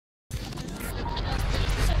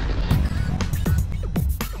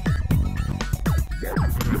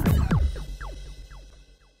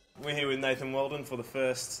We're here with Nathan Wheldon for the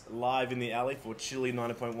first Live in the Alley for Chilli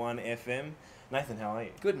 90.1 FM. Nathan, how are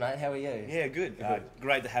you? Good, mate. How are you? Yeah, good.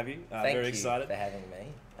 Great to have you. Thank very you excited for having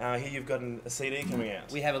me. Here you've got a CD coming out.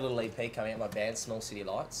 We have a little EP coming out, my band, Small City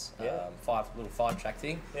Lights. Yeah. Little five-track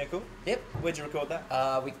thing. Yeah, cool. Yep. Where'd you record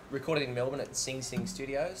that? We recorded in Melbourne at Sing Sing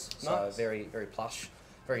Studios. So Nice. very, very plush,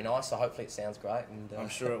 very nice. So hopefully it sounds great. And I'm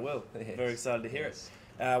sure it will. Yes. Very excited to hear Yes. it.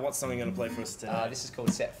 What song are you going to play for us today? This is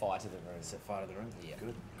called Set Fire to the Room. Set Fire to the Room. Yeah.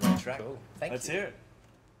 Good. Great track. Cool. Thank Let's you. hear it.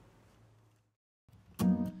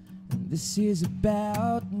 This is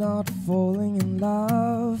about not falling in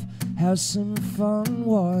love. Have some fun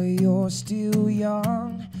while you're still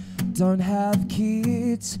young. Don't have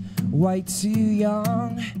kids, way too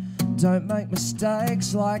young. Don't make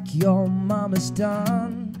mistakes like your mama's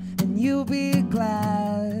done. And you'll be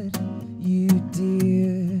glad you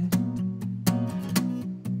did.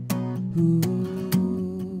 Ooh.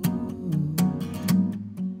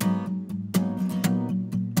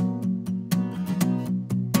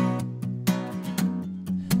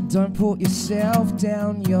 Don't put yourself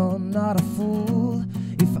down, you're not a fool.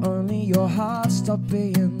 If only your heart stopped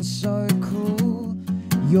being so cruel.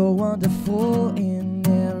 You're wonderful in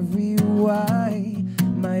every way.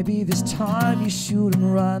 Maybe this time you shouldn't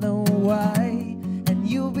run away. And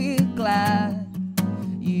you'll be glad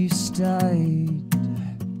you stayed.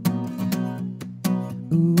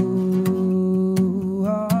 Ooh.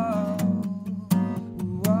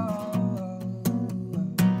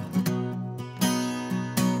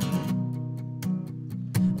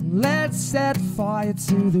 Let's set fire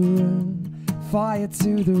to the room, fire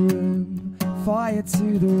to the room, fire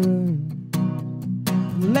to the room.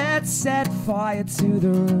 Let's set fire to the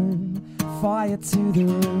room, fire to the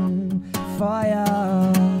room,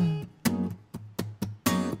 fire.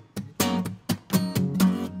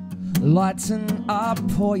 Lighten up,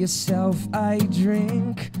 pour yourself a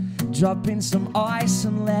drink. Drop in some ice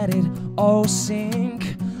and let it all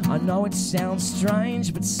sink. I know it sounds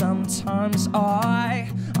strange, but sometimes I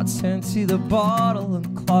turn to the bottle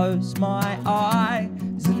and close my eyes.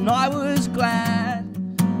 And I was glad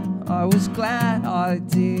I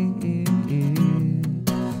did.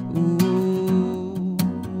 Ooh,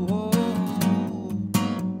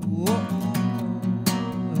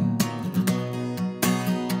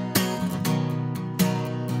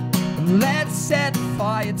 Let's set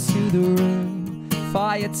fire to the room,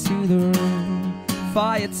 fire to the room,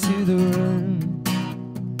 fire to the room.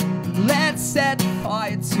 Let's set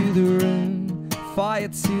fire to the room, fire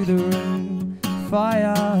to the room,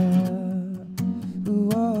 fire. Ooh,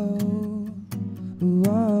 oh, ooh,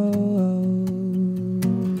 oh, ooh,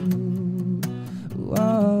 oh,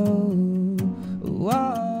 ooh, oh,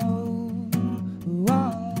 ooh,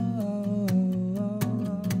 oh,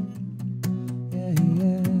 yeah,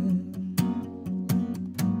 yeah.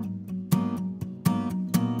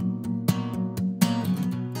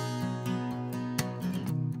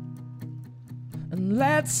 And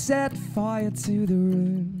let's set fire to the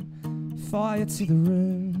room, fire to the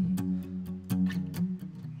room.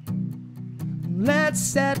 Let's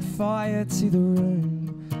set fire to the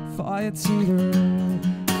room, fire to the room,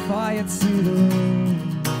 fire to the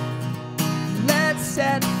room. Let's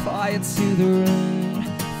set fire to the room,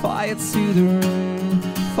 fire to the room,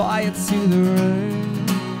 fire to the room.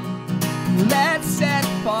 Let's set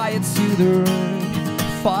fire to the room,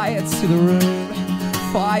 fire to the room,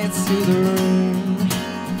 fire to the room.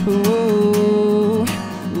 Ooh.